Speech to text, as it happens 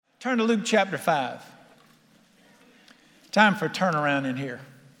Turn to Luke chapter 5. Time for a turnaround in here.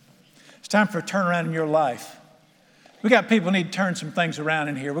 It's time for a turnaround in your life. We got people who need to turn some things around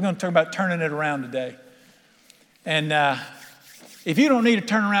in here. We're going to talk about turning it around today. And if you don't need a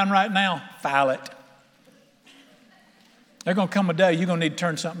turnaround right now, file it. There's going to come a day you're going to need to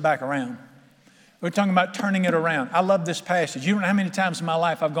turn something back around. We're talking about turning it around. I love this passage. You don't know how many times in my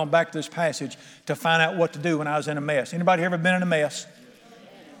life I've gone back to this passage to find out what to do when I was in a mess. Anybody ever been in a mess?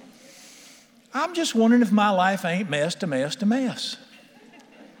 I'm just wondering if my life ain't mess to mess to mess.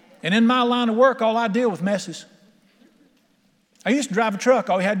 And in my line of work, all I deal with messes. I used to drive a truck.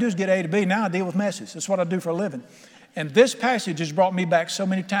 All you had to do is get A to B. Now I deal with messes. That's what I do for a living. And this passage has brought me back so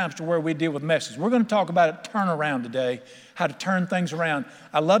many times to where we deal with messes. We're going to talk about a turnaround today, how to turn things around.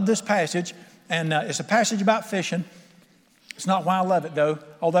 I love this passage, and it's a passage about fishing. It's not why I love it, though.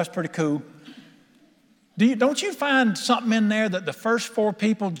 Oh, that's pretty cool. Don't you find something in there that the first four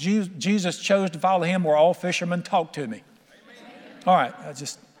people Jesus chose to follow him were all fishermen? Talk to me. All right,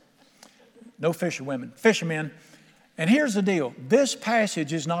 no fisherwomen, fishermen. And here's the deal. This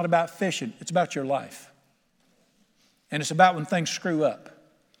passage is not about fishing. It's about your life. And it's about when things screw up.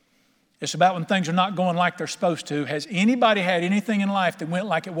 It's about when things are not going like they're supposed to. Has anybody had anything in life that went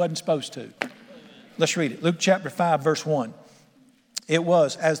like it wasn't supposed to? Let's read it. Luke chapter 5, verse 1. It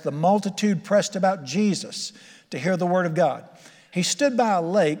was, as the multitude pressed about Jesus to hear the word of God, he stood by a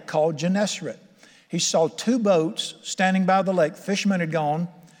lake called Gennesaret. He saw two boats standing by the lake. Fishermen had gone,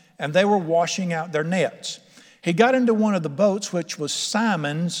 and they were washing out their nets. He got into one of the boats, which was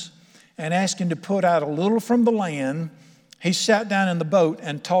Simon's, and asked him to put out a little from the land. He sat down in the boat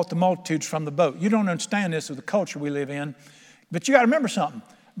and taught the multitudes from the boat. You don't understand this with the culture we live in, but you got to remember something.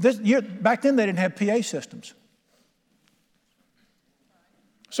 Back then, they didn't have PA systems.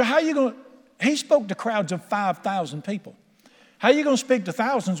 So how are you going to, he spoke to crowds of 5,000 people. How are you going to speak to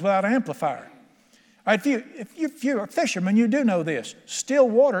thousands without an amplifier? All right, if you're a fisherman, you do know this. Still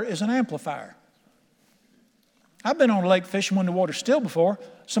water is an amplifier. I've been on a lake fishing when the water's still before.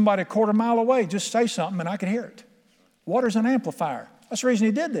 Somebody a quarter mile away just say something and I can hear it. Water's an amplifier. That's the reason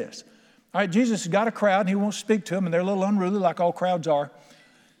he did this. All right, Jesus has got a crowd and he wants to speak to them and they're a little unruly like all crowds are.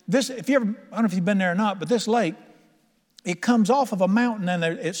 I don't know if you've been there or not, but this lake, it comes off of a mountain and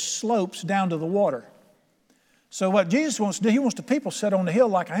it slopes down to the water. So what Jesus wants to do, he wants the people set on the hill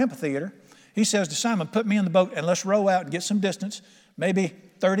like an amphitheater. He says to Simon, put me in the boat and let's row out and get some distance, maybe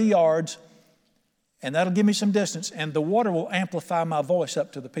 30 yards, and that'll give me some distance, and the water will amplify my voice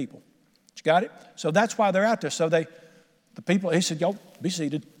up to the people. You got it? So that's why they're out there. So the people, he said, y'all be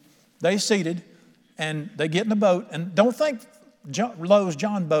seated. They seated, and they get in the boat, and don't think Lowe's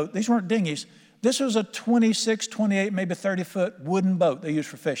John boat. These weren't dinghies. This was a 26, 28, maybe 30-foot wooden boat they used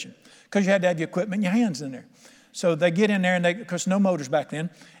for fishing because you had to have your equipment and your hands in there. So they get in there, and because no motors back then,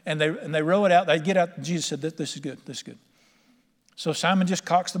 and they row it out. They get out. Jesus said, this is good, this is good. So Simon just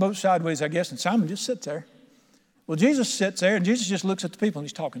cocks the boat sideways, I guess, and Simon just sits there. Well, Jesus sits there, and Jesus just looks at the people, and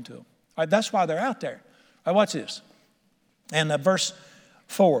he's talking to them. All right, that's why they're out there. All right, watch this. And verse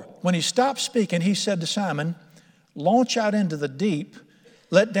 4, when he stopped speaking, he said to Simon, launch out into the deep,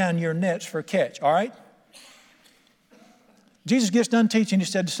 let down your nets for a catch. All right? Jesus gets done teaching. He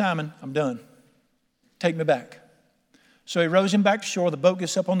said to Simon, I'm done. Take me back. So he rows him back to shore. The boat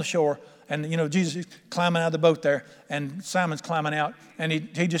gets up on the shore. And, Jesus is climbing out of the boat there. And Simon's climbing out. And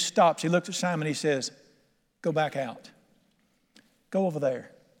he just stops. He looks at Simon. He says, go back out. Go over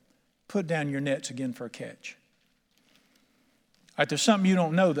there. Put down your nets again for a catch. All right, there's something you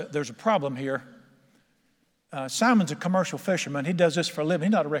don't know, that there's a problem here. Simon's a commercial fisherman. He does this for a living.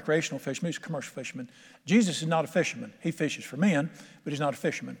 He's not a recreational fisherman. He's a commercial fisherman. Jesus is not a fisherman. He fishes for men, but he's not a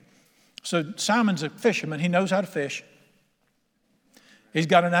fisherman. So Simon's a fisherman. He knows how to fish. He's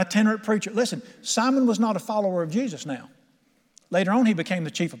got an itinerant preacher. Listen, Simon was not a follower of Jesus now. Later on, he became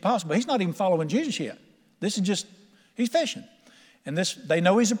the chief apostle, but he's not even following Jesus yet. This is just, he's fishing. And they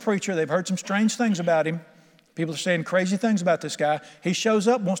know he's a preacher. They've heard some strange things about him. People are saying crazy things about this guy. He shows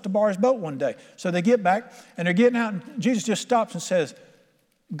up, wants to borrow his boat one day. So they get back, and they're getting out, and Jesus just stops and says,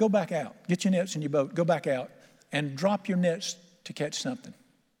 go back out. Get your nets in your boat. Go back out and drop your nets to catch something.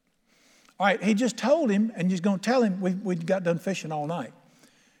 All right, he just told him, and he's going to tell him, we got done fishing all night.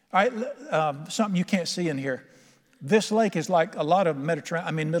 All right, something you can't see in here. This lake is like a lot of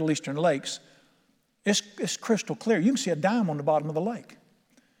Middle Eastern lakes. It's crystal clear. You can see a dime on the bottom of the lake.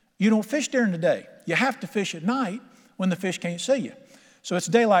 You don't fish during the day. You have to fish at night when the fish can't see you. So it's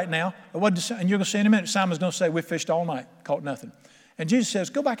daylight now. And you're going to see in a minute, Simon's going to say, we fished all night, caught nothing. And Jesus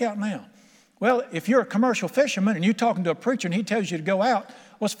says, go back out now. Well, if you're a commercial fisherman and you're talking to a preacher and he tells you to go out,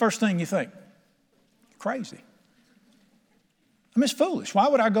 what's the first thing you think? Crazy. I mean, it's foolish. Why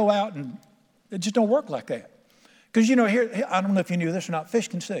would I go out and it just don't work like that? Because, here, I don't know if you knew this or not, fish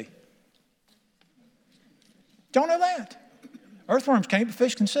can see. Don't know that. Earthworms can't, but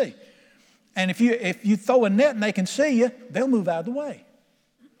fish can see. And if you throw a net and they can see you, they'll move out of the way.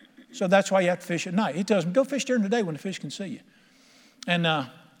 So that's why you have to fish at night. He tells them, go fish during the day when the fish can see you. And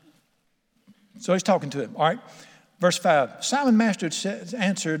so he's talking to him. All right. Verse 5. Simon answered,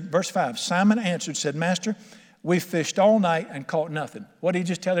 said, Master, we fished all night and caught nothing. What did he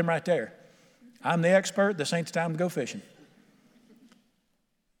just tell him right there? I'm the expert. This ain't the time to go fishing.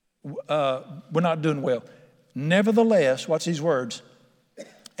 We're not doing well. Nevertheless, what's these words?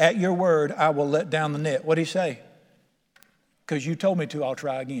 At your word, I will let down the net. What did he say? Because you told me to, I'll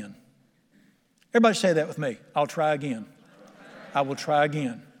try again. Everybody say that with me. I'll try again. I will try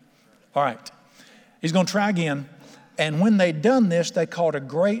again. All right. He's going to try again. And when they'd done this, they caught a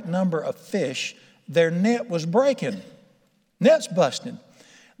great number of fish. Their net was breaking. Net's busting.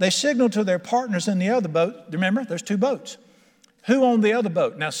 They signaled to their partners in the other boat. Remember, there's two boats. Who owned the other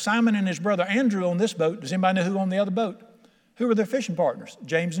boat? Now, Simon and his brother Andrew owned this boat. Does anybody know who owned the other boat? Who were their fishing partners?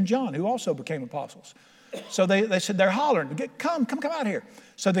 James and John, who also became apostles. So they said, they're hollering, come out here.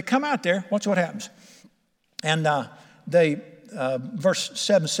 So they come out there. Watch what happens. And verse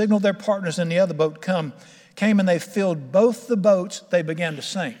 7, signaled their partners in the other boat, came and they filled both the boats. They began to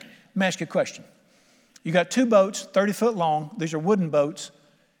sink. Let me ask you a question. You got two boats, 30 foot long. These are wooden boats.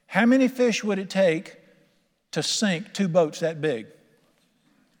 How many fish would it take to sink two boats that big?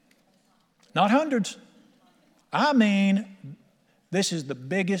 Not hundreds. I mean, this is the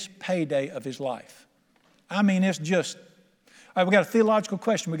biggest payday of his life. I mean, it's just, all right, we got a theological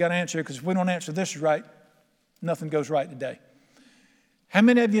question we got to answer, because if we don't answer this right, nothing goes right today. How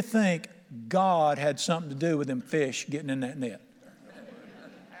many of you think God had something to do with them fish getting in that net?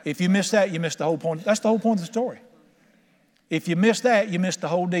 If you miss that, you missed the whole point. That's the whole point of the story. If you miss that, you missed the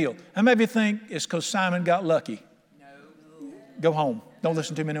whole deal. How many of you think it's because Simon got lucky? No. Go home. Don't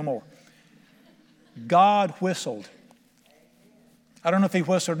listen to me no more. God whistled. I don't know if he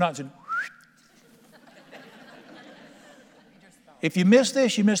whistled or not. If you miss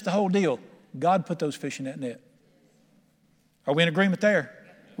this, you missed the whole deal. God put those fish in that net. Are we in agreement there?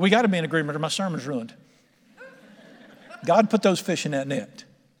 We got to be in agreement or my sermon's ruined. God put those fish in that net.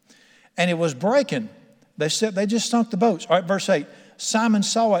 And it was breaking. They just sunk the boats. All right, verse 8. Simon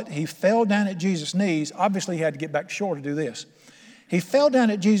saw it. He fell down at Jesus' knees. Obviously, he had to get back to shore to do this. He fell down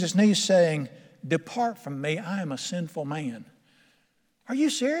at Jesus' knees saying, depart from me, I am a sinful man. Are you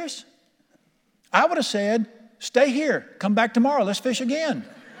serious? I would have said, stay here. Come back tomorrow. Let's fish again.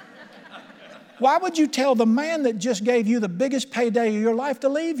 Why would you tell the man that just gave you the biggest payday of your life to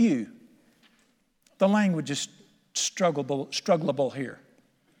leave you? The language is struggleable here.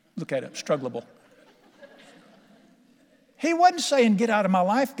 Look at it, struggleable. He wasn't saying, get out of my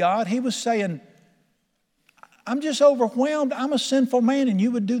life, God. He was saying, I'm just overwhelmed. I'm a sinful man, and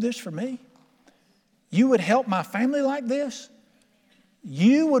you would do this for me? You would help my family like this?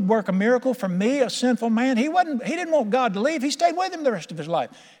 You would work a miracle for me, a sinful man? He didn't want God to leave. He stayed with him the rest of his life.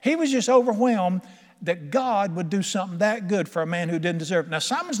 He was just overwhelmed that God would do something that good for a man who didn't deserve it. Now,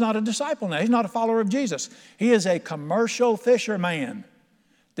 Simon's not a disciple now. He's not a follower of Jesus. He is a commercial fisherman.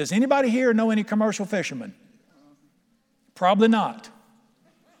 Does anybody here know any commercial fishermen? Probably not.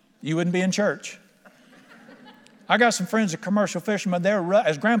 You wouldn't be in church. I got some friends that are commercial fishermen. They're rough.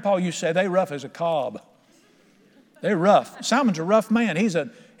 As Grandpa used to say, they're rough as a cob. They're rough. Simon's a rough man.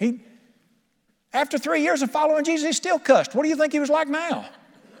 After 3 years of following Jesus, he's still cussed. What do you think he was like now?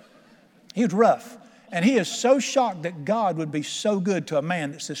 He was rough. And he is so shocked that God would be so good to a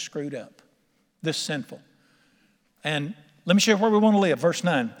man that's this screwed up, this sinful. And let me show you where we want to live. Verse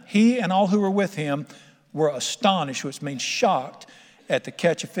 9. He and all who were with him were astonished, which means shocked, at the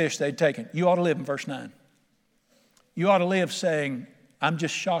catch of fish they'd taken. You ought to live in verse 9. You ought to live saying, I'm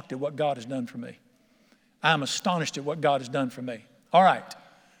just shocked at what God has done for me. I'm astonished at what God has done for me. All right.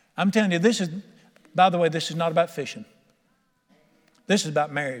 I'm telling you, by the way, this is not about fishing. This is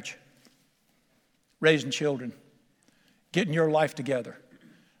about marriage, raising children, getting your life together,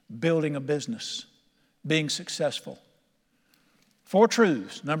 building a business, being successful. 4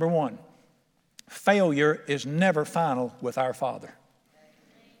 truths. Number 1, failure is never final with our Father.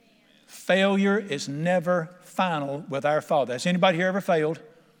 Failure is never final with our Father. Has anybody here ever failed?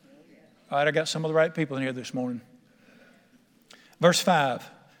 All right, I got some of the right people in here this morning. Verse 5,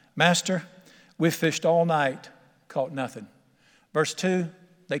 Master, we fished all night, caught nothing. Verse 2,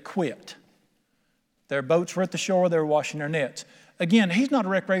 they quit. Their boats were at the shore, they were washing their nets. Again, he's not a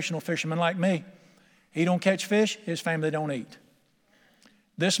recreational fisherman like me. He don't catch fish, his family don't eat.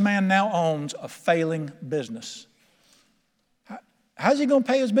 This man now owns a failing business. How's he going to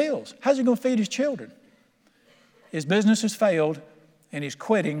pay his bills? How's he going to feed his children? His business has failed, and he's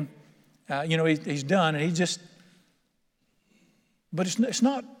quitting. He's done, and he just. But it's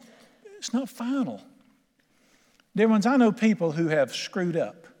not final. Dear ones, I know people who have screwed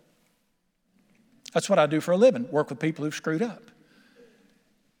up. That's what I do for a living, work with people who've screwed up.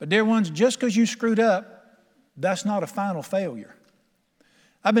 But dear ones, just because you screwed up, that's not a final failure.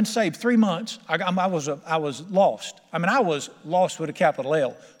 I've been saved 3 months. I was lost. I was lost with a capital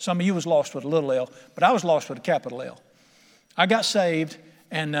L. Some of you was lost with a little L, but I was lost with a capital L. I got saved,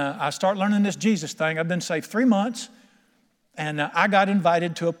 and I started learning this Jesus thing. I've been saved 3 months, and I got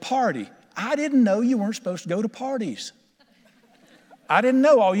invited to a party. I didn't know you weren't supposed to go to parties. I didn't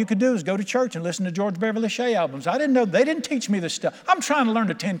know all you could do is go to church and listen to George Beverly Shea albums. I didn't know. They didn't teach me this stuff. I'm trying to learn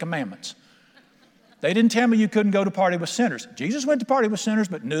the 10 Commandments. They didn't tell me you couldn't go to party with sinners. Jesus went to party with sinners,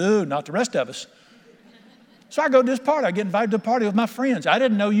 but no, not the rest of us. So I go to this party. I get invited to a party with my friends. I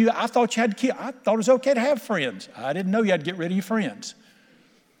didn't know you. I thought you had to keep. I thought it was okay to have friends. I didn't know you had to get rid of your friends.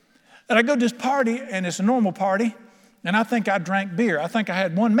 And I go to this party, and it's a normal party, and I think I drank beer. I think I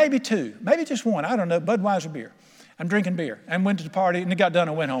had one, maybe two, maybe just one. I don't know, Budweiser beer. I'm drinking beer, and went to the party, and it got done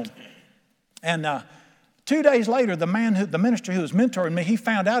and went home. And 2 days later, the minister who was mentoring me, he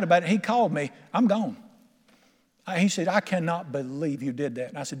found out about it. He called me. I'm gone. He said, I cannot believe you did that.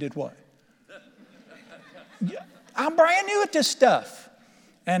 And I said, did what? I'm brand new at this stuff.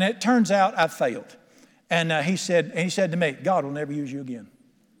 And it turns out I failed. And he said to me, God will never use you again.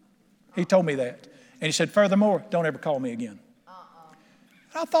 He told me that. And he said, furthermore, don't ever call me again.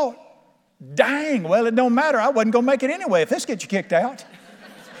 And I thought, dang, well, it don't matter. I wasn't going to make it anyway if this gets you kicked out.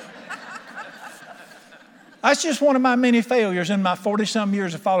 That's just one of my many failures in my 40-some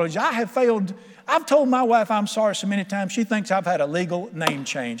years of following. I have failed. I've told my wife I'm sorry so many times. She thinks I've had a legal name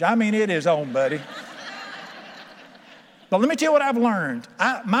change. It is on, buddy. But let me tell you what I've learned.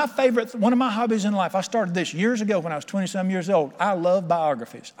 One of my hobbies in life, I started this years ago when I was 20-some years old. I love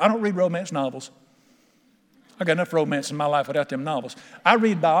biographies. I don't read romance novels. I got enough romance in my life without them novels. I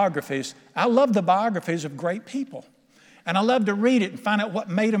read biographies. I love the biographies of great people. And I love to read it and find out what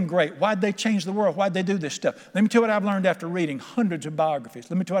made them great. Why'd they change the world? Why'd they do this stuff? Let me tell you what I've learned after reading hundreds of biographies.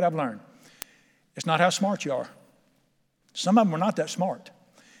 Let me tell you what I've learned. It's not how smart you are. Some of them were not that smart.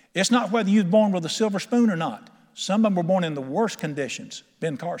 It's not whether you were born with a silver spoon or not. Some of them were born in the worst conditions.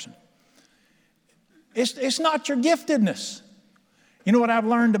 Ben Carson. It's not your giftedness. You know what I've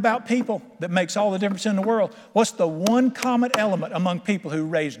learned about people that makes all the difference in the world? What's the one common element among people who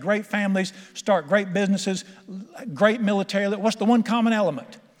raise great families, start great businesses, great military? What's the one common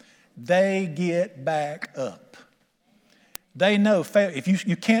element? They get back up. They know if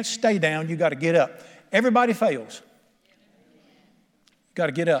you can't stay down, you got to get up. Everybody fails. You got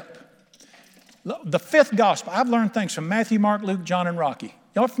to get up. The fifth gospel. I've learned things from Matthew, Mark, Luke, John, and Rocky.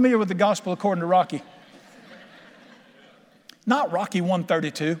 Y'all familiar with the gospel according to Rocky? Not Rocky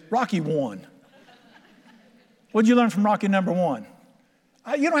 132, Rocky 1. What did you learn from Rocky number 1?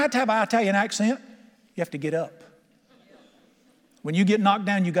 You don't have to have an Italian accent. You have to get up. When you get knocked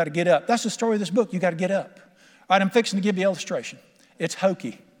down, you got to get up. That's the story of this book. You got to get up. All right, I'm fixing to give you an illustration. It's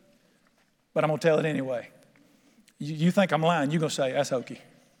hokey, but I'm going to tell it anyway. You think I'm lying, you're going to say, that's hokey.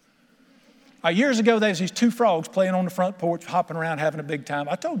 Years ago, there was these two frogs playing on the front porch, hopping around, having a big time.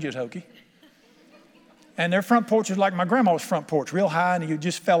 I told you it's hokey. And their front porch was like my grandma's front porch, real high, and you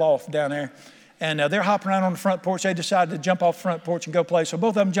just fell off down there. And they're hopping around on the front porch. They decided to jump off the front porch and go play. So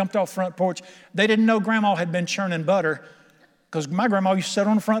both of them jumped off the front porch. They didn't know Grandma had been churning butter, because my grandma used to sit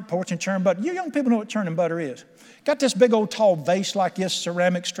on the front porch and churn butter. You young people know what churning butter is. Got this big old tall vase like this,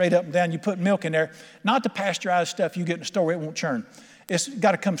 ceramic, straight up and down. You put milk in there. Not the pasteurized stuff you get in the store. It won't churn. It's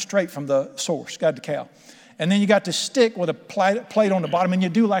got to come straight from the source, got the cow. And then you got this stick with a plate on the bottom, and you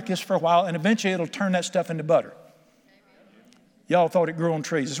do like this for a while, and eventually it'll turn that stuff into butter. Y'all thought it grew on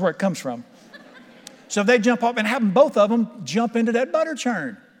trees. That's where it comes from. So they jump up and have both of them jump into that butter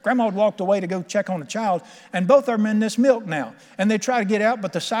churn. Grandma had walked away to go check on the child, and both of them in this milk now. And they try to get out,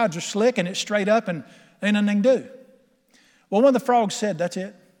 but the sides are slick, and it's straight up, and ain't nothing to do. Well, one of the frogs said, that's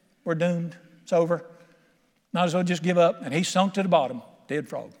it. We're doomed. It's over. Might as well just give up. And he sunk to the bottom, dead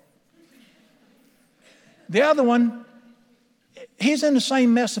frog. The other one, he's in the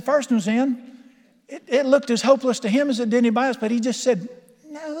same mess the first one was in. It looked as hopeless to him as it did anybody else, but he just said,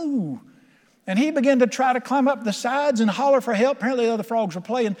 no. And he began to try to climb up the sides and holler for help. Apparently the other frogs were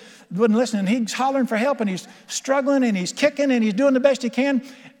playing, wouldn't listen. And he's hollering for help, and he's struggling, and he's kicking, and he's doing the best he can.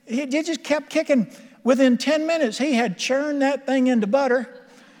 He just kept kicking. Within 10 minutes, he had churned that thing into butter.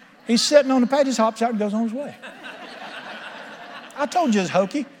 He's sitting on the patties, hops out, and goes on his way. I told you it's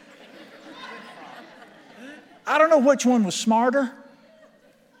hokey. I don't know which one was smarter.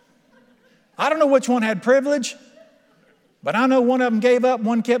 I don't know which one had privilege, but I know one of them gave up,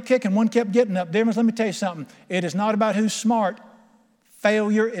 one kept kicking, one kept getting up. Difference, let me tell you something. It is not about who's smart.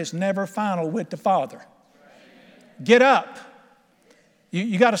 Failure is never final with the Father. Get up.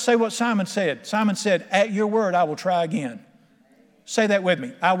 You got to say what Simon said. Simon said, at your word, I will try again. Say that with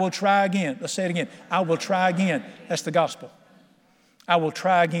me. I will try again. Let's say it again. I will try again. That's the gospel. I will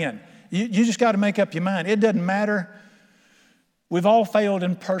try again. You just got to make up your mind. It doesn't matter. We've all failed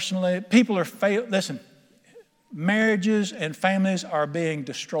in personally. People are failed. Listen, marriages and families are being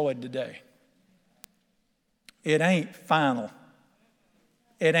destroyed today. It ain't final.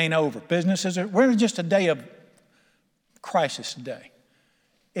 It ain't over. We're in just a day of crisis today.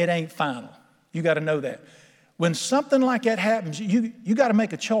 It ain't final. You got to know that. When something like that happens, you got to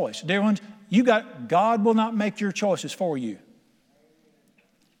make a choice. Dear ones, God will not make your choices for you.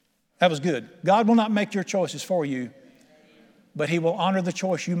 That was good. God will not make your choices for you, but He will honor the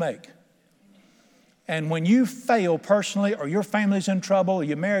choice you make. And when you fail personally, or your family's in trouble, or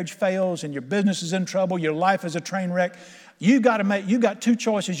your marriage fails, and your business is in trouble, your life is a train wreck, you got two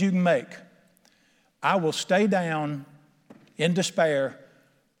choices you can make. I will stay down in despair,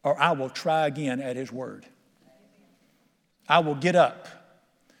 or I will try again at His word. I will get up.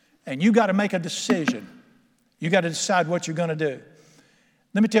 And you got to make a decision. You got to decide what you're going to do.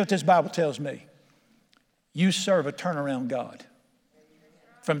 Let me tell you what this Bible tells me. You serve a turnaround God.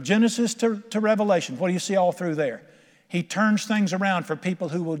 From Genesis to Revelation, what do you see all through there? He turns things around for people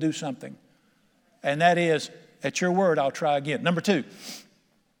who will do something. And that is, at your word, I'll try again. Number two,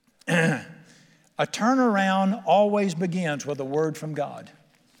 a turnaround always begins with a word from God.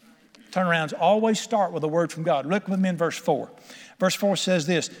 Turnarounds always start with a word from God. Look with me in verse 4. Verse 4 says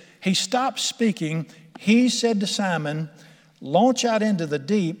this, He stopped speaking. He said to Simon, launch out into the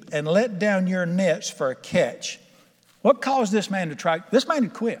deep and let down your nets for a catch. What caused this man to try? This man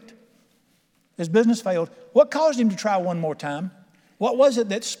had quit. His business failed. What caused him to try one more time? What was it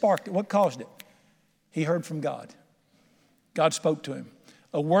that sparked it? What caused it? He heard from God. God spoke to him.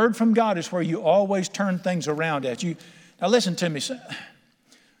 A word from God is where you always turn things around at you. Now listen to me.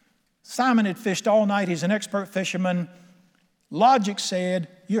 Simon had fished all night. He's an expert fisherman. Logic said,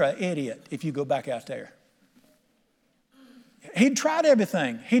 you're an idiot if you go back out there. He'd tried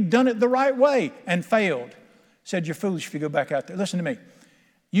everything. He'd done it the right way and failed. Said, you're foolish if you go back out there. Listen to me.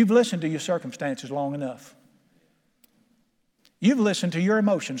 You've listened to your circumstances long enough. You've listened to your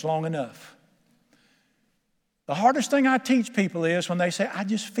emotions long enough. The hardest thing I teach people is when they say, I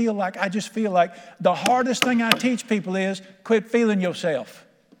just feel like. The hardest thing I teach people is quit feeling yourself.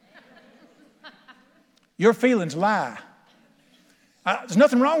 Your feelings lie. There's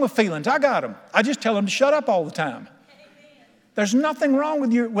nothing wrong with feelings. I got them. I just tell them to shut up all the time. There's nothing wrong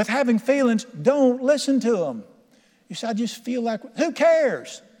with having feelings. Don't listen to them. You say, I just feel like, who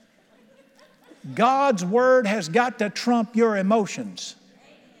cares? God's word has got to trump your emotions.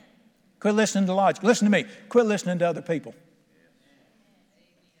 Quit listening to logic. Listen to me. Quit listening to other people.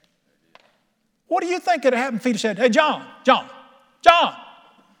 What do you think could have happened if he'd said, hey, John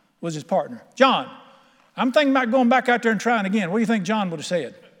was his partner. John, I'm thinking about going back out there and trying again. What do you think John would have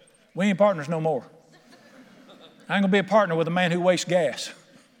said? We ain't partners no more. I ain't going to be a partner with a man who wastes gas.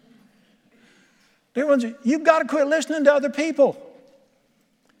 Dear ones, you've got to quit listening to other people.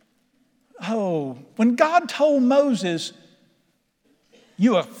 Oh, when God told Moses,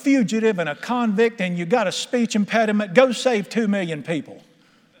 you a fugitive and a convict and you got a speech impediment, go save 2 million people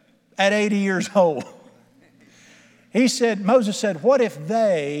at 80 years old. Moses said, what if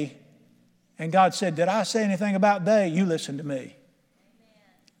they, and God said, did I say anything about they? You listen to me.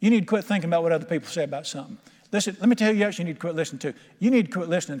 You need to quit thinking about what other people say about something. Listen, let me tell you what you need to quit listening to. You need to quit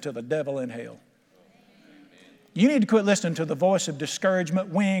listening to the devil in hell. You need to quit listening to the voice of discouragement.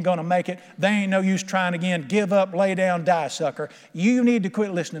 We ain't going to make it. They ain't no use trying again. Give up, lay down, die, sucker. You need to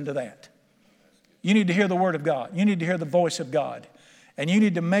quit listening to that. You need to hear the word of God. You need to hear the voice of God. And you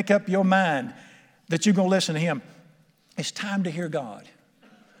need to make up your mind that you're going to listen to Him. It's time to hear God.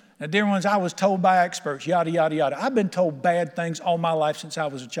 Now, dear ones, I was told by experts, yada, yada, yada. I've been told bad things all my life since I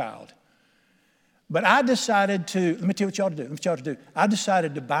was a child. But I decided let me tell you what you ought to do. I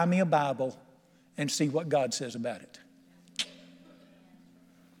decided to buy me a Bible and see what God says about it.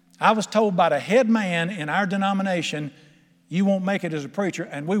 I was told by the head man in our denomination, you won't make it as a preacher,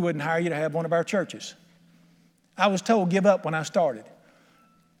 and we wouldn't hire you to have one of our churches. I was told, give up when I started.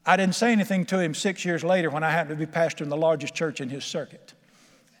 I didn't say anything to him 6 years later when I happened to be pastoring the largest church in his circuit.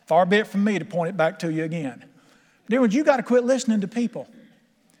 Far be it from me to point it back to you again. Dear ones, you got to quit listening to people.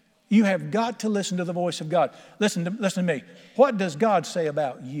 You have got to listen to the voice of God. Listen to me. What does God say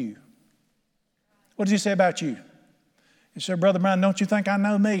about you? What does He say about you? You say, Brother Brown, don't you think I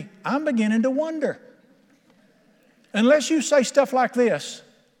know me? I'm beginning to wonder. Unless you say stuff like this,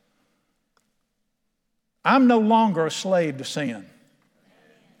 I'm no longer a slave to sin.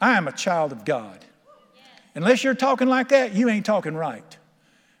 I am a child of God. Unless you're talking like that, you ain't talking right.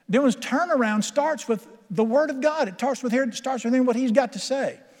 Then his turnaround starts with the Word of God. It starts with hearing what He's got to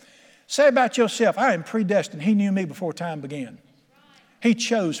say. Say about yourself, I am predestined. He knew me before time began. He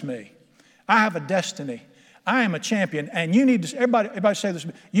chose me. I have a destiny. I am a champion. And you need to, everybody say this.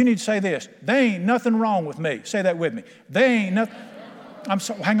 You need to say this. There ain't nothing wrong with me. Say that with me. There ain't nothing.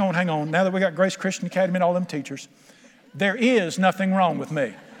 Hang on. Now that we got Grace Christian Academy and all them teachers, there is nothing wrong with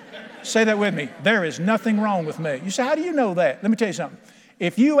me. Say that with me. There is nothing wrong with me. You say, how do you know that? Let me tell you something.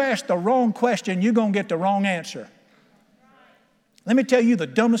 If you ask the wrong question, you're going to get the wrong answer. Let me tell you the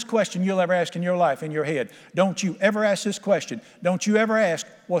dumbest question you'll ever ask in your life, in your head. Don't you ever ask this question. Don't you ever ask,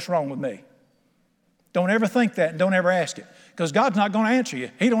 what's wrong with me? Don't ever think that and don't ever ask it. Because God's not going to answer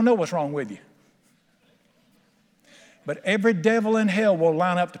you. He don't know what's wrong with you. But every devil in hell will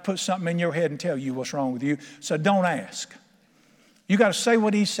line up to put something in your head and tell you what's wrong with you. So don't ask. You got to say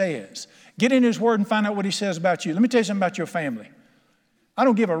what He says. Get in His Word and find out what He says about you. Let me tell you something about your family. I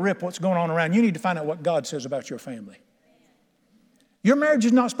don't give a rip what's going on around. You need to find out what God says about your family. Your marriage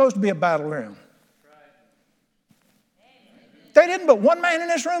is not supposed to be a battleground. They didn't but one man in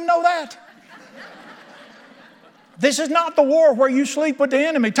this room know that. This is not the war where you sleep with the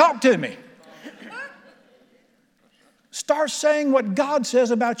enemy. Talk to me. Start saying what God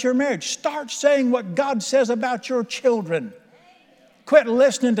says about your marriage. Start saying what God says about your children. Quit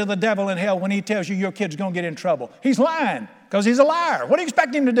listening to the devil in hell when he tells you your kid's going to get in trouble. He's lying because he's a liar. What do you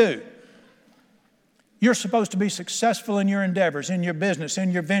expect him to do? You're supposed to be successful in your endeavors, in your business,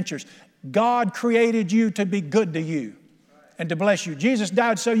 in your ventures. God created you to be good to you and to bless you. Jesus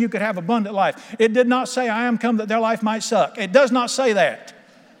died so you could have abundant life. It did not say, I am come that their life might suck. It does not say that.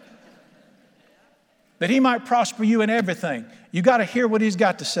 That He might prosper you in everything. You got to hear what He's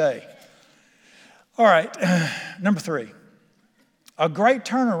got to say. All right, number 3. A great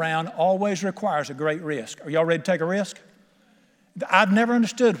turnaround always requires a great risk. Are y'all ready to take a risk? I've never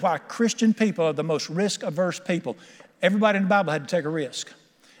understood why Christian people are the most risk-averse people. Everybody in the Bible had to take a risk.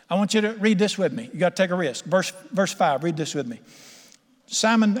 I want you to read this with me. You got to take a risk. Verse 5, read this with me.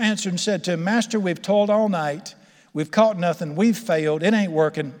 Simon answered and said to him, Master, we've toiled all night. We've caught nothing. We've failed. It ain't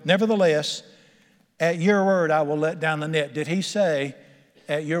working. Nevertheless, at your word, I will let down the net. Did he say,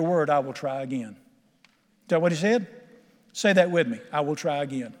 at your word, I will try again? Is that what he said? Say that with me. I will try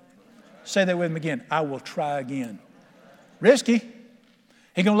again. Say that with me again. I will try again. Risky.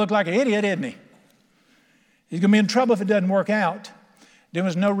 He's going to look like an idiot, isn't he? He's going to be in trouble if it doesn't work out. There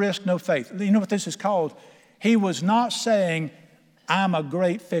was no risk, no faith. You know what this is called? He was not saying, I'm a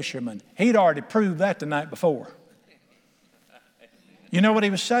great fisherman. He'd already proved that the night before. You know what he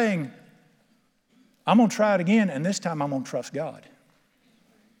was saying? I'm going to try it again, and this time I'm going to trust God.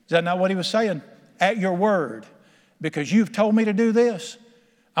 Is that not what he was saying? At your word, because you've told me to do this,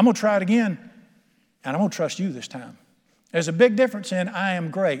 I'm going to try it again, and I'm going to trust you this time. There's a big difference in I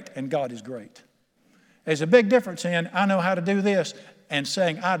am great and God is great. There's a big difference in I know how to do this and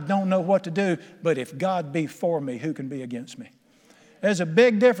saying I don't know what to do, but if God be for me, who can be against me? There's a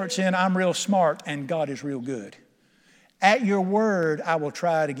big difference in I'm real smart and God is real good. At your word, I will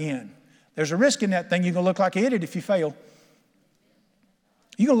try it again. There's a risk in that thing. You're going to look like an idiot if you fail.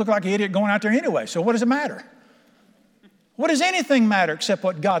 You're going to look like an idiot going out there anyway, so what does it matter? What does anything matter except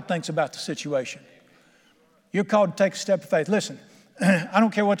what God thinks about the situation? You're called to take a step of faith. Listen, I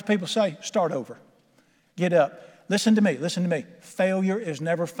don't care what the people say. Start over. Get up. Listen to me. Listen to me. Failure is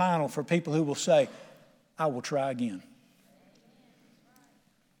never final for people who will say, I will try again.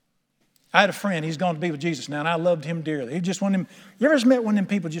 I had a friend. He's gone to be with Jesus now, and I loved him dearly. He just one of them. You ever met one of them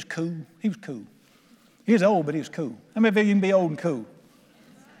people just cool? He was cool. He was old, but he was cool. How many of you can be old and cool?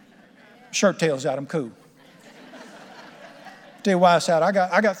 Shirt tails out. I'm cool. Tell you why I said I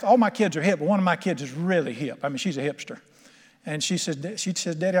got all my kids are hip, but one of my kids is really hip. I mean, she's a hipster, and she says,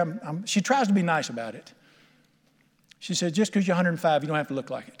 Daddy, she tries to be nice about it. She said, just because you're 105, you don't have to look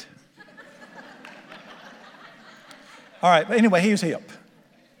like it. All right, but anyway, he was hip.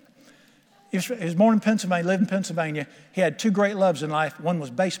 He was born in Pennsylvania, lived in Pennsylvania. He had 2 great loves in life. One was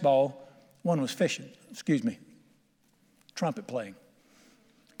baseball, one was fishing. Trumpet playing.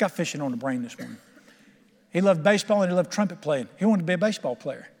 Got fishing on the brain this morning. He loved baseball and he loved trumpet playing. He wanted to be a baseball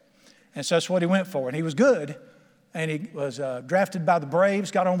player. And so that's what he went for. And he was good. And he was drafted by the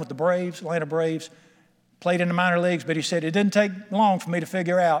Braves, got on with the Braves, Atlanta Braves, played in the minor leagues. But he said, it didn't take long for me to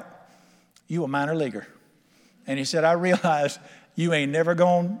figure out you a minor leaguer. And he said, I realized you ain't never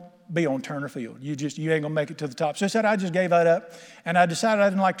going to be on Turner Field. You ain't going to make it to the top. So he said, I just gave that up. And I decided I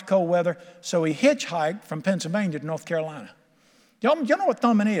didn't like the cold weather. So he hitchhiked from Pennsylvania to North Carolina. Y'all know what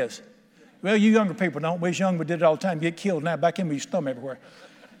thumbing is? Well, you younger people don't. We was young, we did it all the time. Get killed now. Back then, we used to thumb everywhere.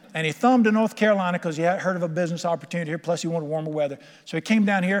 And he thumbed to North Carolina because he had heard of a business opportunity here, plus he wanted warmer weather. So he came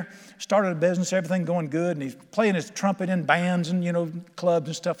down here, started a business, everything going good, and he's playing his trumpet in bands and, clubs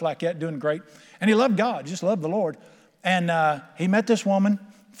and stuff like that, doing great. And he loved God, just loved the Lord. And he met this woman,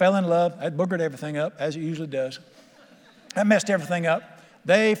 fell in love. That boogered everything up, as it usually does. That messed everything up.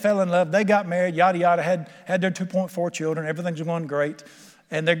 They fell in love. They got married, yada, yada, had their 2.4 children. Everything's going great.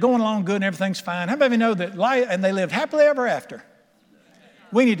 And they're going along good and everything's fine. How many of you know that and they lived happily ever after?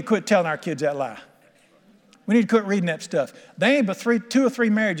 We need to quit telling our kids that lie. We need to quit reading that stuff. They ain't but 2 or 3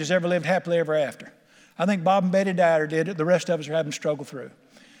 marriages ever lived happily ever after. I think Bob and Betty Dyer did it. The rest of us are having to struggle through.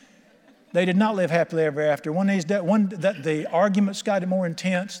 They did not live happily ever after. The arguments got more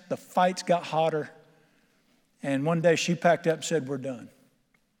intense. The fights got hotter. And one day she packed up and said, we're done.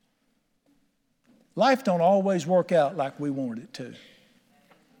 Life don't always work out like we wanted it to.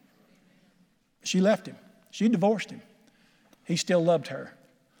 She left him. She divorced him. He still loved her.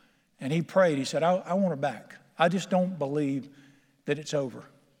 And he prayed. He said, I want her back. I just don't believe that it's over.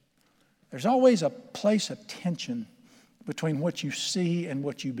 There's always a place of tension between what you see and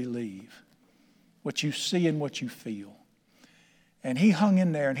what you believe, what you see and what you feel. And he hung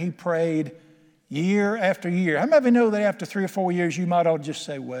in there and he prayed year after year. How many of you know that after 3 or 4 years, you might all just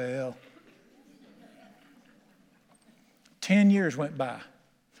say, well, 10 years went by.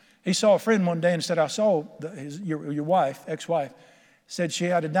 He saw a friend one day and said, I saw your wife, ex-wife, said she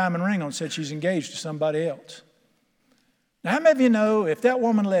had a diamond ring on, said she's engaged to somebody else. Now, how many of you know if that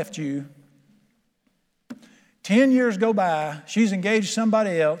woman left you, 10 years go by, she's engaged to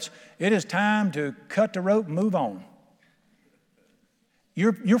somebody else, it is time to cut the rope and move on.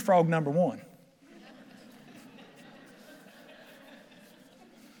 You're frog number 1.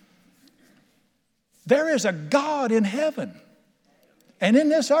 There is a God in heaven and in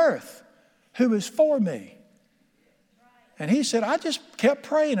this earth who is for me. And he said, I just kept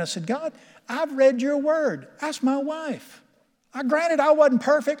praying. I said, God, I've read your word. That's my wife. Granted, I wasn't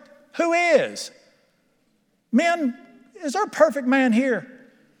perfect. Who is? Men, is there a perfect man here?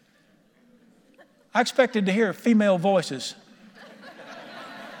 I expected to hear female voices.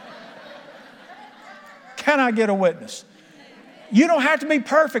 Can I get a witness? You don't have to be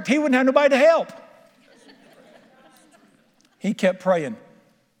perfect. He wouldn't have nobody to help. He kept praying.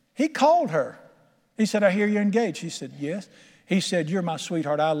 He called her. He said, I hear you're engaged. She said, yes. He said, you're my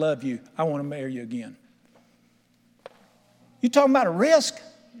sweetheart. I love you. I want to marry you again. You talking about a risk?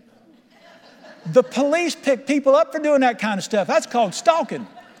 The police pick people up for doing that kind of stuff. That's called stalking.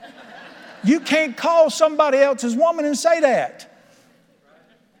 You can't call somebody else's woman and say that.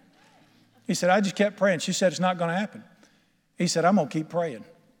 He said, I just kept praying. She said, it's not going to happen. He said, I'm going to keep praying.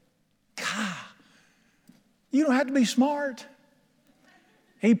 God, you don't have to be smart.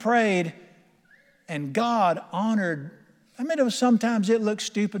 He prayed, and God honored. I mean, sometimes it looks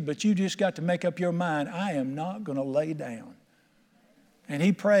stupid, but you just got to make up your mind, I am not going to lay down. And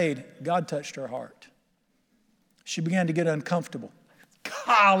he prayed. God touched her heart. She began to get uncomfortable. God,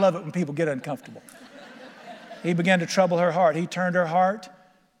 I love it when people get uncomfortable. He began to trouble her heart. He turned her heart.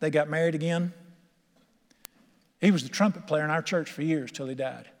 They got married again. He was the trumpet player in our church for years till he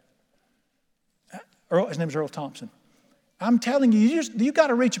died. His name is Earl Thompson. I'm telling you, you got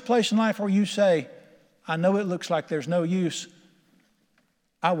to reach a place in life where you say, I know it looks like there's no use.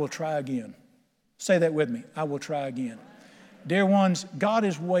 I will try again. Say that with me. I will try again. Dear ones, God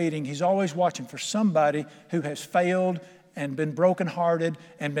is waiting. He's always watching for somebody who has failed and been brokenhearted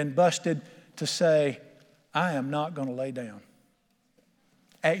and been busted to say, I am not going to lay down.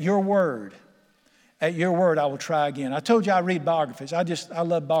 At your word, I will try again. I told you I read biographies. I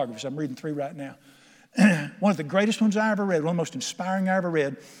love biographies. I'm reading 3 right now. One of the greatest ones I ever read, one of the most inspiring I ever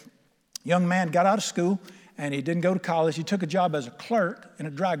read. Young man got out of school and he didn't go to college. He took a job as a clerk in a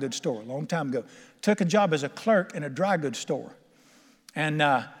dry goods store a long time ago. Took a job as a clerk in a dry goods store. And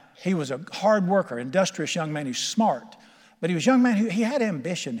he was a hard worker, industrious young man. He's smart. But he was a young man he had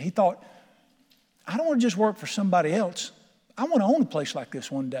ambition. He thought, I don't want to just work for somebody else. I want to own a place like this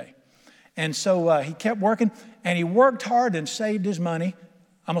one day. And so he kept working, and he worked hard and saved his money.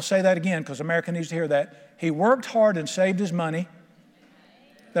 I'm going to say that again because America needs to hear that. He worked hard and saved his money.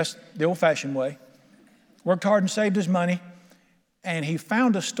 That's the old-fashioned way. Worked hard and saved his money. And he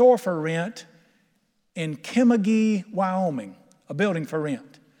found a store for rent in Chemagee, Wyoming, a building for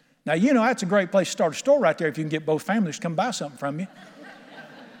rent. Now, that's a great place to start a store right there if you can get both families to come buy something from you.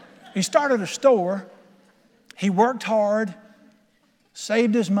 He started a store. He worked hard.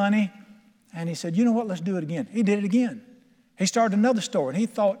 saved his money, and he said, you know what, let's do it again. He did it again. He started another store, and he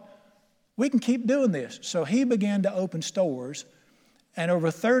thought, we can keep doing this. So he began to open stores, and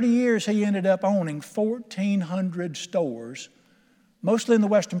over 30 years, he ended up owning 1,400 stores, mostly in the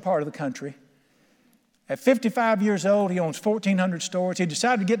western part of the country. At 55 years old, he owns 1,400 stores. He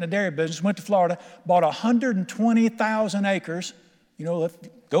decided to get in the dairy business, went to Florida, bought 120,000 acres. You know,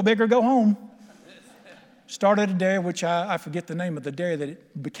 go big or go home. Started a dairy, which I forget the name of the dairy that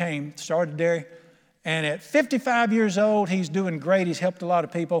it became. Started a dairy. And at 55 years old, he's doing great. He's helped a lot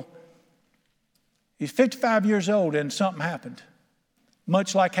of people. He's 55 years old and something happened,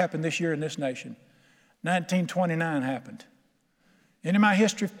 much like happened this year in this nation. 1929 happened. Any of my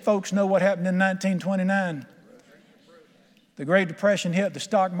history folks know what happened in 1929? The Great Depression hit, the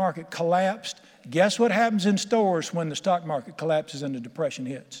stock market collapsed. Guess what happens in stores when the stock market collapses and the depression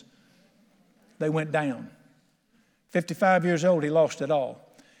hits? They went down. 55 years old, he lost it all.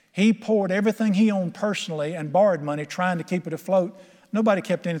 He poured everything he owned personally and borrowed money trying to keep it afloat. Nobody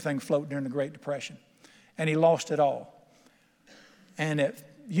kept anything afloat during the Great Depression. And he lost it all. And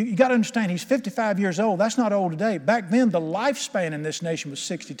you got to understand, he's 55 years old. That's not old today. Back then, the lifespan in this nation was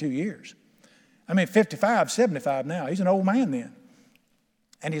 62 years. I mean, 55, 75 now. He's an old man then.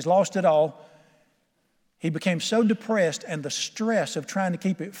 And he's lost it all. He became so depressed, and the stress of trying to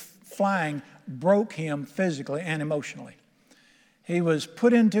keep it flying broke him physically and emotionally. He was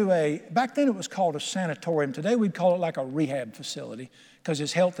put into back then it was called a sanatorium. Today we'd call it like a rehab facility because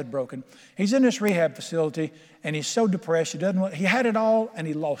his health had broken. He's in this rehab facility and he's so depressed. He had it all and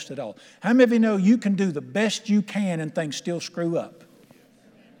he lost it all. How many of you know you can do the best you can and things still screw up?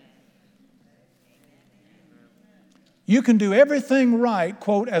 You can do everything right,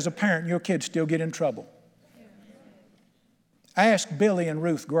 quote, as a parent, your kids still get in trouble. Ask Billy and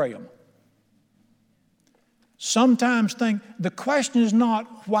Ruth Graham. Sometimes the question is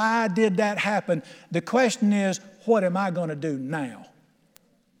not why did that happen? The question is, what am I going to do now?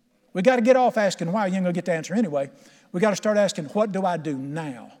 We got to get off asking why. You ain't going to get the answer anyway. We got to start asking, what do I do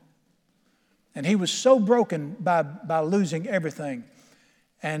now? And he was so broken by losing everything.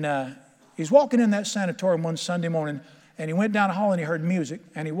 And he's walking in that sanatorium one Sunday morning, and he went down the hall and he heard music,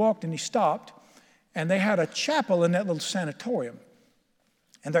 and he walked and he stopped, and they had a chapel in that little sanatorium,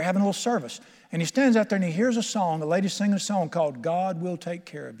 and they're having a little service. And he stands out there and he hears a song, a lady singing a song called God Will Take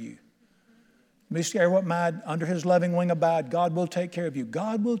Care of You. Be scared what might, under his loving wing abide, God will take care of you.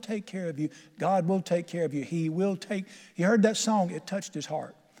 God will take care of you. God will take care of you. He heard that song, it touched his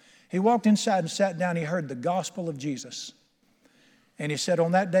heart. He walked inside and sat down, he heard the gospel of Jesus. And he said,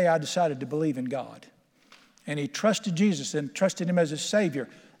 on that day I decided to believe in God. And he trusted Jesus and trusted him as his Savior.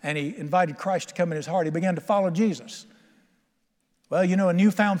 And he invited Christ to come in his heart. He began to follow Jesus. Well, you know, a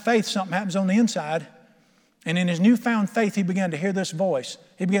newfound faith, something happens on the inside. And in his newfound faith, he began to hear this voice.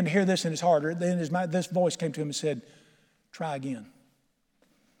 He began to hear this in his heart. Then this voice came to him and said, try again.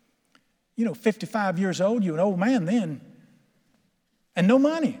 You know, 55 years old, you're an old man then. And no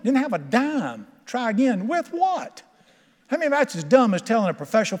money, didn't have a dime. Try again. With what? How many of that's as dumb as telling a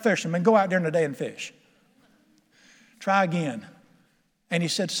professional fisherman, go out there in the day and fish? Try again. And he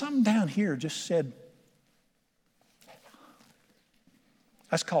said, something down here just said,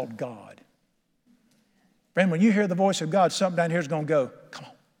 that's called God. Friend, when you hear the voice of God, something down here is going to go, come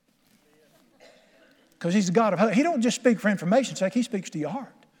on. Because he's the God of hope. He don't just speak for information's sake. He speaks to your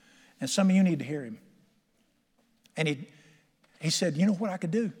heart. And some of you need to hear him. And he said, you know what I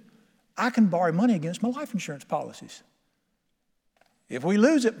could do? I can borrow money against my life insurance policies. If we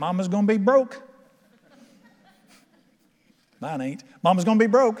lose it, Mama's going to be broke. Mine ain't. Mama's going to be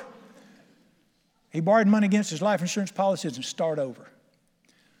broke. He borrowed money against his life insurance policies and start over.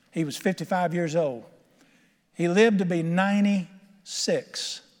 He was 55 years old. He lived to be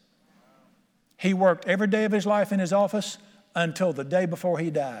 96. He worked every day of his life in his office until the day before he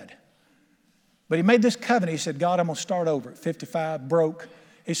died. But he made this covenant. He said, God, I'm going to start over at 55, broke.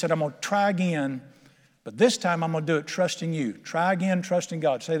 He said, I'm going to try again, but this time I'm going to do it trusting you. Try again, trusting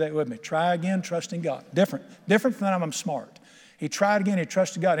God. Say that with me. Try again, trusting God. Different from that I'm smart. He tried again, he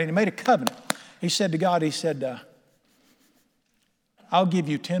trusted God, and he made a covenant. He said to God, he said, I'll give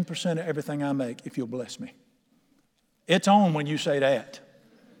you 10% of everything I make if you'll bless me. It's on when you say that.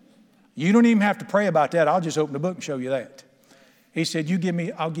 You don't even have to pray about that. I'll just open the book and show you that. He said,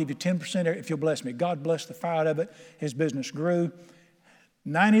 I'll give you 10% if you'll bless me. God blessed the fire of it. His business grew.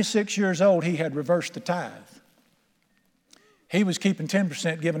 96 years old, he had reversed the tithe. He was keeping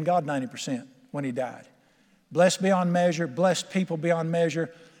 10%, giving God 90% when he died. Blessed beyond measure, blessed people beyond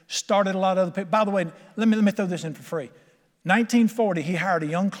measure, started a lot of other people. By the way, let me throw this in for free. 1940, he hired a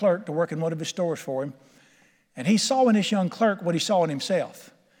young clerk to work in one of his stores for him. And he saw in this young clerk what he saw in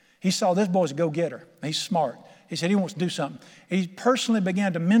himself. He saw this boy's a go-getter. He's smart. He said he wants to do something. He personally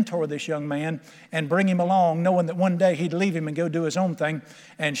began to mentor this young man and bring him along, knowing that one day he'd leave him and go do his own thing.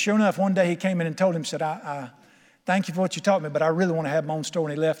 And sure enough, one day he came in and told him, said, I thank you for what you taught me, but I really want to have my own store.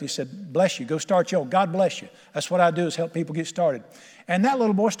 And he left. He said, bless you. Go start your own. God bless you. That's what I do, is help people get started. And that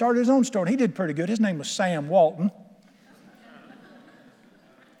little boy started his own store, and he did pretty good. His name was Sam Walton.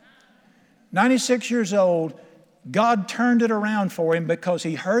 96 years old. God turned it around for him because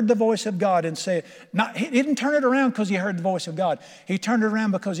he heard the voice of God and said, he didn't turn it around because he heard the voice of God. He turned it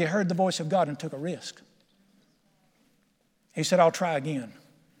around because he heard the voice of God and took a risk. He said, I'll try again.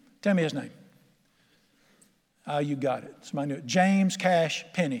 Tell me his name. You got it. Somebody knew it. James Cash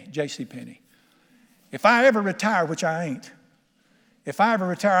Penney, J.C. Penney. If I ever retire, which I ain't, if I ever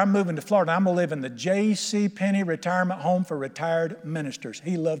retire, I'm moving to Florida. I'm going to live in the J.C. Penney retirement home for retired ministers.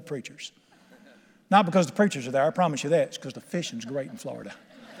 He loved preachers. Not because the preachers are there, I promise you that. It's because the fishing's great in Florida.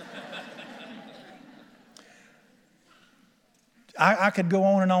 I could go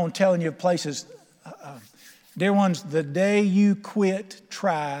on and on telling you of places. Dear ones, the day you quit,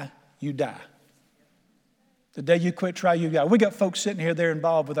 try, you die. The day you quit, try, you die. We got folks sitting here, they're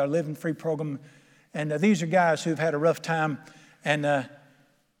involved with our Living Free program. And these are guys who've had a rough time. And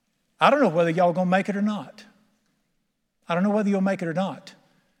I don't know whether y'all are going to make it or not. I don't know whether you'll make it or not.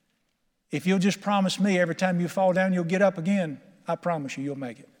 If you'll just promise me every time you fall down, you'll get up again, I promise you'll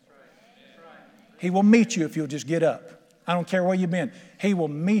make it. He will meet you if you'll just get up. I don't care where you've been. He will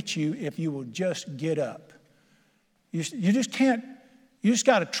meet you if you will just get up. You just can't, you just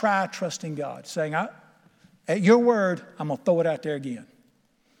got to try trusting God, saying, at your word, I'm going to throw it out there again.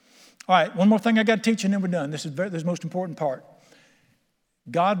 All right, one more thing I got to teach and then we're done. This is the most important part.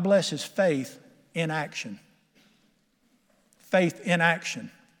 God blesses faith in action. Faith in action.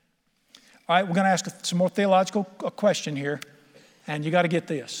 All right, we're going to ask some more theological question here, and you got to get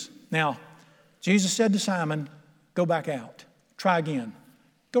this. Now, Jesus said to Simon, go back out. Try again.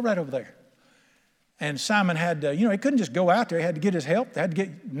 Go right over there. And Simon had to, he couldn't just go out there. He had to get his help. They had to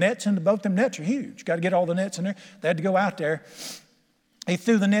get nets in the boat. Them nets are huge. Got to get all the nets in there. They had to go out there. He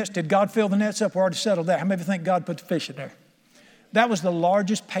threw the nets. Did God fill the nets up? We already settled that. How many of you think God put the fish in there? That was the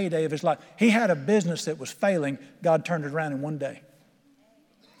largest payday of his life. He had a business that was failing. God turned it around in one day.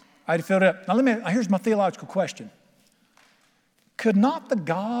 I had filled it up. Now here's my theological question. Could not the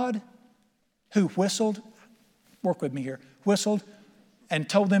God who whistled, work with me here, whistled and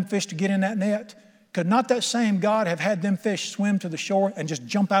told them fish to get in that net, could not that same God have had them fish swim to the shore and just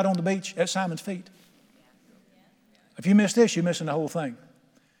jump out on the beach at Simon's feet? If you miss this, you're missing the whole thing.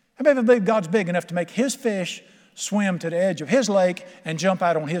 How many of you believe God's big enough to make his fish swim to the edge of his lake and jump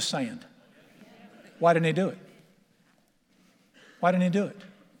out on his sand? Why didn't he do it? Why didn't he do it?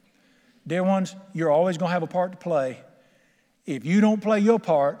 Dear ones, you're always going to have a part to play. If you don't play your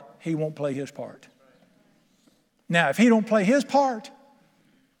part, he won't play his part. Now, if he don't play his part,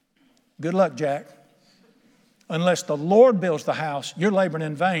 good luck, Jack. Unless the Lord builds the house, you're laboring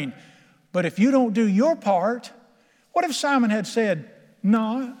in vain. But if you don't do your part, what if Simon had said,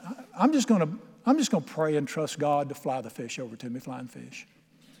 no, I'm just going to pray and trust God to fly the fish over to me, flying fish.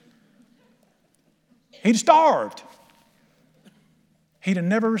 He'd starved. He'd have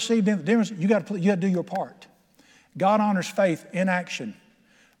never received the difference. You got to do your part. God honors faith in action.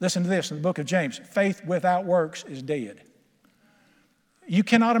 Listen to this in the book of James. Faith without works is dead. You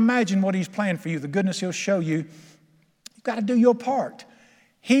cannot imagine what he's planned for you, the goodness he'll show you. You've got to do your part.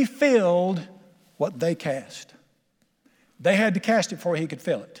 He filled what they cast. They had to cast it before he could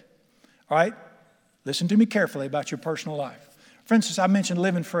fill it. All right? Listen to me carefully about your personal life. For instance, I mentioned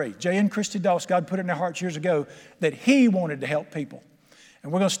Living Free. Jay and Christy Doss, God put it in their hearts years ago that he wanted to help people.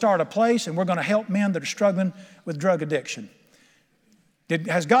 And we're going to start a place and we're going to help men that are struggling with drug addiction.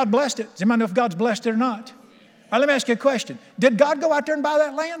 Has God blessed it? Does anybody know if God's blessed it or not? All right, let me ask you a question. Did God go out there and buy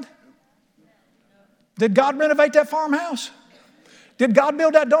that land? Did God renovate that farmhouse? Did God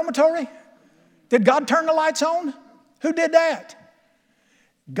build that dormitory? Did God turn the lights on? Who did that?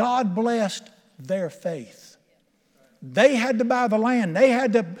 God blessed their faith. They had to buy the land. They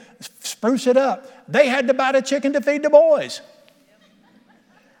had to spruce it up. They had to buy the chicken to feed the boys.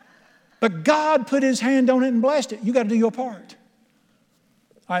 But God put his hand on it and blessed it. You got to do your part.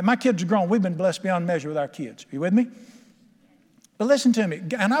 All right, my kids are grown. We've been blessed beyond measure with our kids. Are you with me? But listen to me.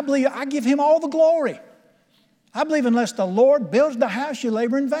 And I believe I give him all the glory. I believe unless the Lord builds the house, you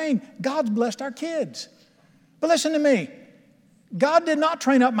labor in vain. God's blessed our kids. But listen to me. God did not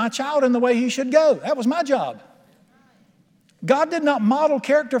train up my child in the way he should go. That was my job. God did not model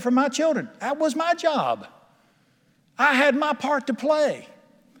character for my children. That was my job. I had my part to play.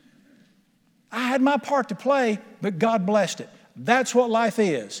 I had my part to play, but God blessed it. That's what life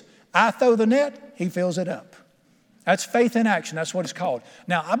is. I throw the net, He fills it up. That's faith in action. That's what it's called.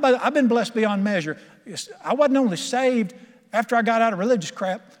 Now, I've been blessed beyond measure. I wasn't only saved after I got out of religious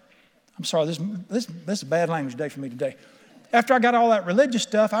crap. I'm sorry, this is a bad language day for me today. After I got all that religious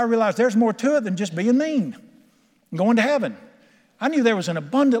stuff, I realized there's more to it than just being mean and going to heaven. I knew there was an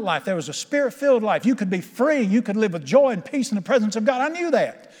abundant life. There was a Spirit-filled life. You could be free. You could live with joy and peace in the presence of God. I knew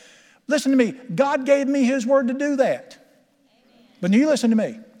that. Listen to me. God gave me His word to do that. But you listen to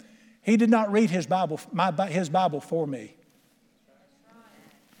me. He did not read His Bible for me.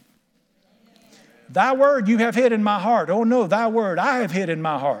 Thy word you have hid in my heart. Oh no, thy word I have hid in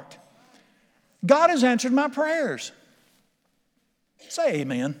my heart. God has answered my prayers. Say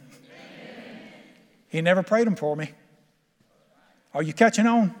amen. He never prayed them for me. Are you catching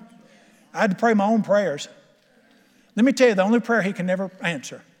on? I had to pray my own prayers. Let me tell you, the only prayer He can never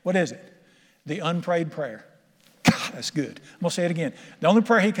answer. What is it? The unprayed prayer. God, that's good. I'm going to say it again. The only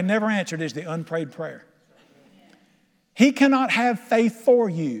prayer He can never answer is the unprayed prayer. He cannot have faith for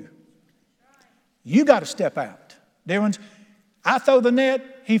you. You got to step out. Dear ones, I throw the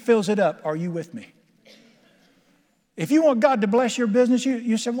net, He fills it up. Are you with me? If you want God to bless your business,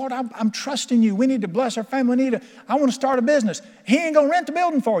 you say, Lord, I'm trusting you. We need to bless our family. I want to start a business. He ain't going to rent the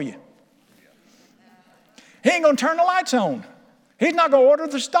building for you. He ain't going to turn the lights on. He's not going to order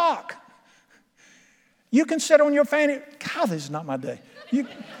the stock. You can sit on your fanny. God, this is not my day.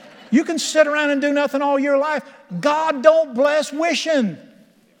 You can sit around and do nothing all your life. God don't bless wishing.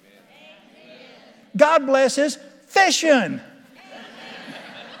 God blesses fishing.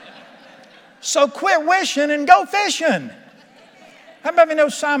 So quit wishing and go fishing. How many of you know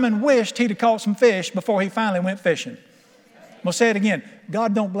Simon wished he'd have caught some fish before he finally went fishing? We'll say it again.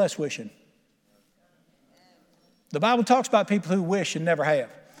 God don't bless wishing. The Bible talks about people who wish and never have.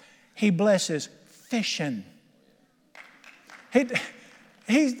 He blesses fishing.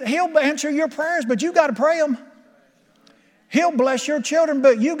 He'll answer your prayers, but you got to pray them. He'll bless your children,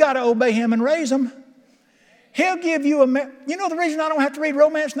 but you got to obey Him and raise them. He'll give you you know the reason I don't have to read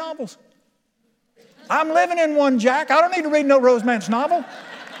romance novels? I'm living in one, Jack. I don't need to read no romance novel.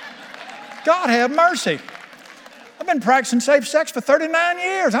 God have mercy. I've been practicing safe sex for 39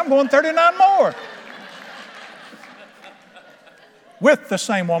 years. I'm going 39 more. With the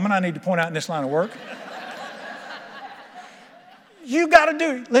same woman, I need to point out in this line of work. You got to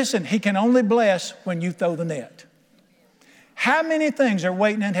do, listen, He can only bless when you throw the net. How many things are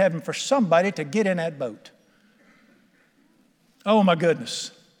waiting in heaven for somebody to get in that boat? Oh my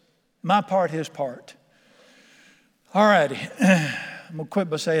goodness. My part, His part. All righty. I'm going to quit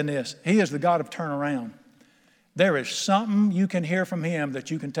by saying this. He is the God of turnaround. There is something you can hear from Him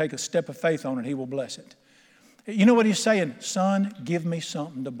that you can take a step of faith on and He will bless it. You know what He's saying? Son, give me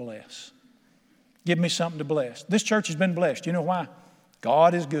something to bless. Give me something to bless. This church has been blessed. You know why?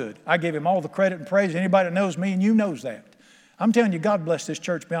 God is good. I give Him all the credit and praise. Anybody that knows me and you knows that. I'm telling you, God bless this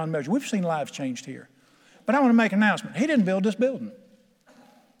church beyond measure. We've seen lives changed here. But I want to make an announcement. He didn't build this building.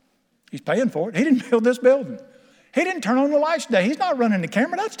 He's paying for it. He didn't build this building. He didn't turn on the lights today. He's not running the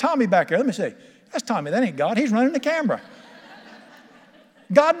camera. That's Tommy back there. Let me see. That's Tommy. That ain't God. He's running the camera.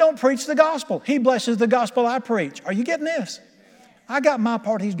 God don't preach the gospel. He blesses the gospel I preach. Are you getting this? I got my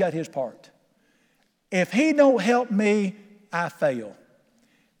part. He's got His part. If He don't help me, I fail.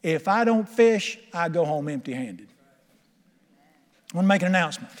 If I don't fish, I go home empty-handed. I want to make an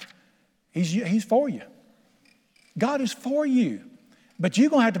announcement. He's for you. God is for you. But you're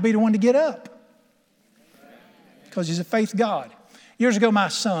going to have to be the one to get up. Because He's a faith God. Years ago, my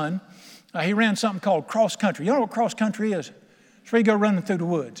son, he ran something called cross country. You know what cross country is? It's where you go running through the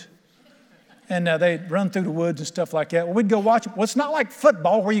woods. And they run through the woods and stuff like that. Well, we'd go watch them. Well, it's not like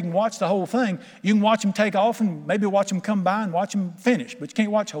football where you can watch the whole thing. You can watch them take off and maybe watch them come by and watch them finish, but you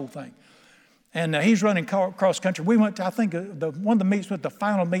can't watch the whole thing. And he's running cross country. We went to, I think, one of the meets was the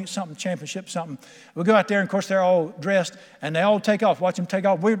final meet, something, championship, something. We go out there, and of course, they're all dressed, and they all take off. Watch them take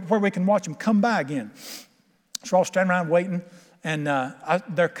off where we can watch them come by again. So we're all standing around waiting, and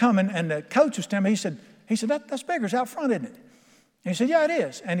they're coming, and the coach was telling me, he said, that's Biggers out front, isn't it? And he said, yeah, it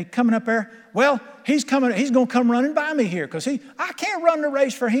is. And he's coming up there. Well, he's going to come running by me here because I can't run the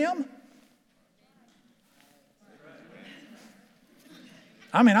race for him.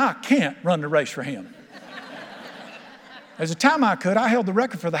 I mean, I can't run the race for him. There's a time I could. I held the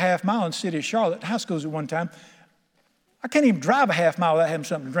record for the half mile in the city of Charlotte high schools at one time. I can't even drive a half mile without having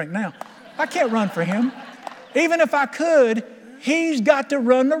something to drink now. I can't run for him. Even if I could, he's got to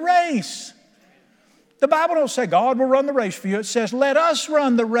run the race. The Bible don't say God will run the race for you. It says, let us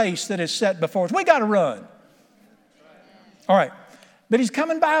run the race that is set before us. We got to run. All right. But he's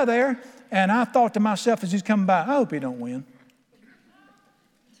coming by there, And I thought to myself as he's coming by, I hope he don't win.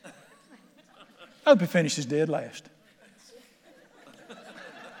 I hope he finishes dead last.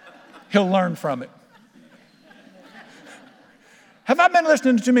 He'll learn from it. Have I been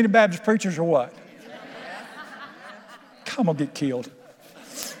listening to too many Baptist preachers or what? I'm going to get killed.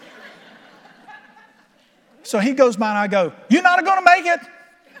 So he goes by and I go, you're not going to make it.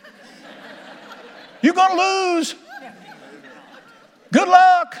 You're going to lose. Good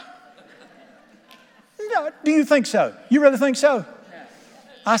luck. No, do you think so? You really think so?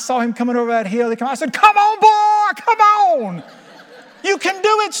 I saw him coming over that hill. I said, come on, boy, come on. You can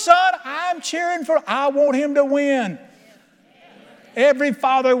do it, son. I'm cheering for, I want him to win. Every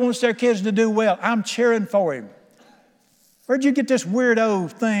father wants their kids to do well. I'm cheering for him. Where'd you get this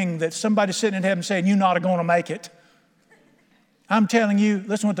weirdo thing that somebody's sitting in heaven saying, you're not going to make it? I'm telling you,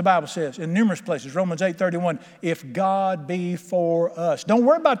 listen to what the Bible says in numerous places. Romans 8:31, if God be for us. Don't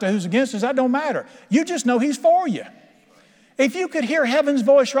worry about who's against us. That don't matter. You just know he's for you. If you could hear heaven's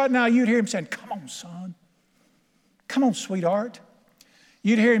voice right now, you'd hear him saying, come on, son. Come on, sweetheart.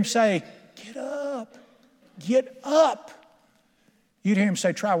 You'd hear him say, get up. Get up. You'd hear him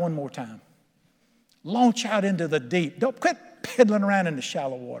say, try one more time. Launch out into the deep. Don't quit piddling around in the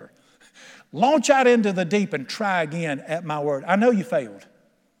shallow water. Launch out into the deep and try again at my word. I know you failed.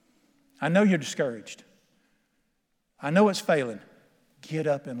 I know you're discouraged. I know it's failing. Get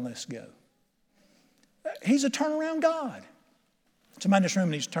up and let's go. He's a turnaround God. Somebody in this room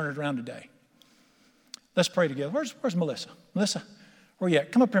needs to turn it around today. Let's pray together. Where's Melissa? Melissa, where you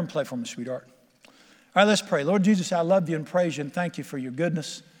at? Come up here and play for me, sweetheart. All right, let's pray. Lord Jesus, I love you and praise you and thank you for your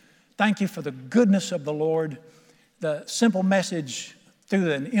goodness. Thank you for the goodness of the Lord. The simple message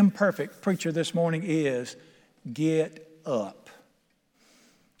through an imperfect preacher this morning is get up.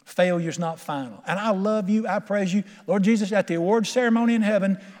 Failure's not final. And I love you. I praise you. Lord Jesus, at the awards ceremony in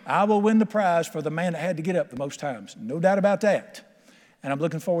heaven, I will win the prize for the man that had to get up the most times. No doubt about that. And I'm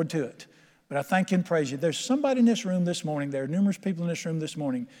looking forward to it. But I thank you and praise you. There's somebody in this room this morning. There are numerous people in this room this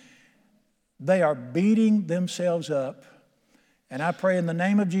morning. They are beating themselves up. And I pray in the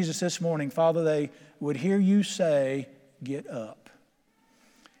name of Jesus this morning, Father, they would hear you say, get up.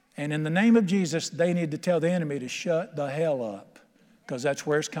 And in the name of Jesus, they need to tell the enemy to shut the hell up, because that's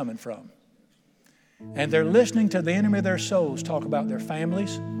where it's coming from. And they're listening to the enemy of their souls talk about their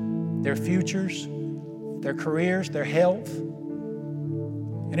families, their futures, their careers, their health.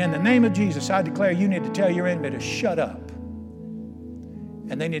 And in the name of Jesus, I declare you need to tell your enemy to shut up.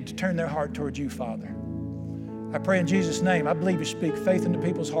 And they need to turn their heart towards you, Father. I pray in Jesus' name, I believe you speak faith into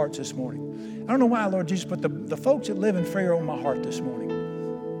people's hearts this morning. I don't know why, Lord Jesus, but the folks that live in fear are on my heart this morning.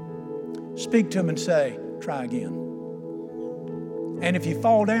 Speak to them and say, try again. And if you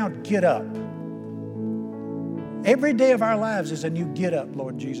fall down, get up. Every day of our lives is a new get up,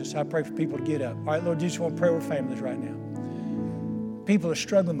 Lord Jesus. I pray for people to get up. All right, Lord Jesus, I want to pray with families right now. People are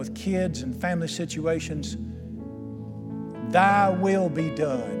struggling with kids and family situations. Thy will be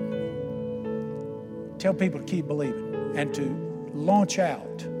done. Tell people to keep believing and to launch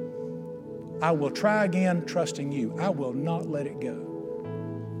out. I will try again, trusting you. I will not let it go.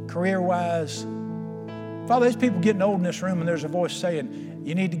 Career-wise, Father, there's people getting old in this room and there's a voice saying,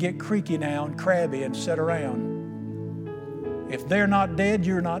 you need to get creaky now and crabby and sit around. If they're not dead,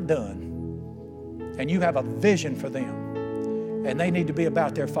 you're not done. And you have a vision for them. And they need to be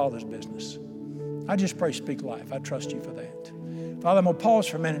about their Father's business. I just pray, speak life. I trust you for that. Father, I'm going to pause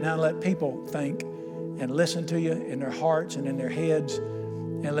for a minute now and let people think and listen to you in their hearts and in their heads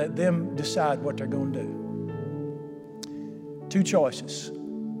and let them decide what they're going to do. Two choices.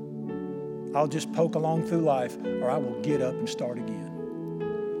 I'll just poke along through life, or I will get up and start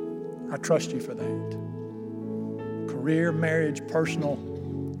again. I trust you for that. Career, marriage, personal,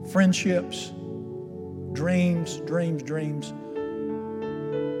 friendships, dreams.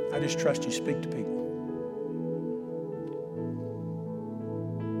 I just trust you speak to people.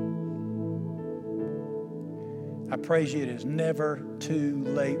 I praise you. It is never too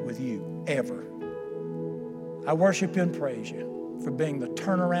late with you, ever. I worship you and praise you for being the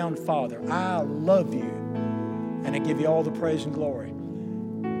turnaround Father. I love you, and I give you all the praise and glory.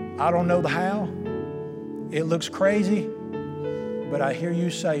 I don't know the how. It looks crazy, but I hear you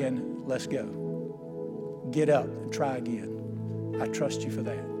saying, let's go. Get up and try again. I trust you for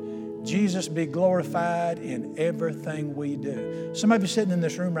that. Jesus, be glorified in everything we do. Some of you sitting in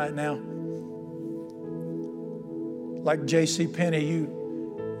this room right now, like J.C. Penney,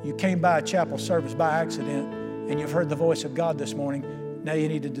 you came by a chapel service by accident and you've heard the voice of God this morning. Now you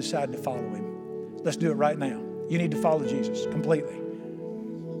need to decide to follow him. Let's do it right now. You need to follow Jesus completely.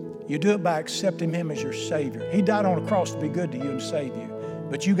 You do it by accepting him as your Savior. He died on a cross to be good to you and save you.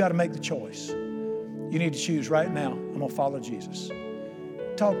 But you got to make the choice. You need to choose right now. I'm going to follow Jesus.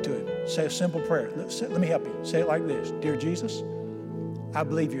 Talk to him. Say a simple prayer. Let me help you. Say it like this. Dear Jesus, I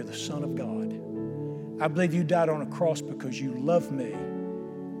believe you're the Son of God. I believe you died on a cross because you love me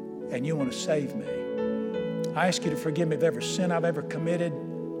and you want to save me. I ask you to forgive me of every sin I've ever committed.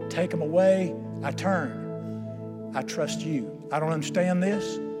 Take them away. I turn. I trust you. I don't understand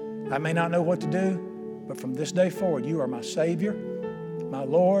this. I may not know what to do, but from this day forward, you are my Savior, my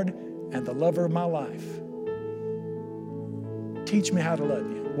Lord, and the lover of my life. Teach me how to love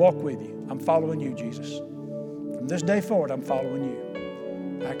you. Walk with you. I'm following you, Jesus. From this day forward, I'm following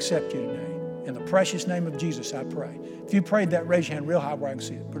you. I accept you today. In the precious name of Jesus, I pray. If you prayed that, raise your hand real high where I can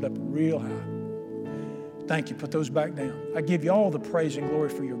see it. Put it up real high. Thank you. Put those back down. I give you all the praise and glory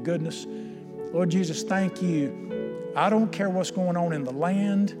for your goodness. Lord Jesus, thank you. I don't care what's going on in the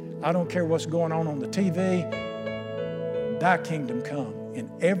land. I don't care what's going on the TV. Thy kingdom come in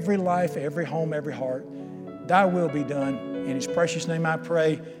every life, every home, every heart. Thy will be done. In his precious name I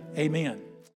pray, amen.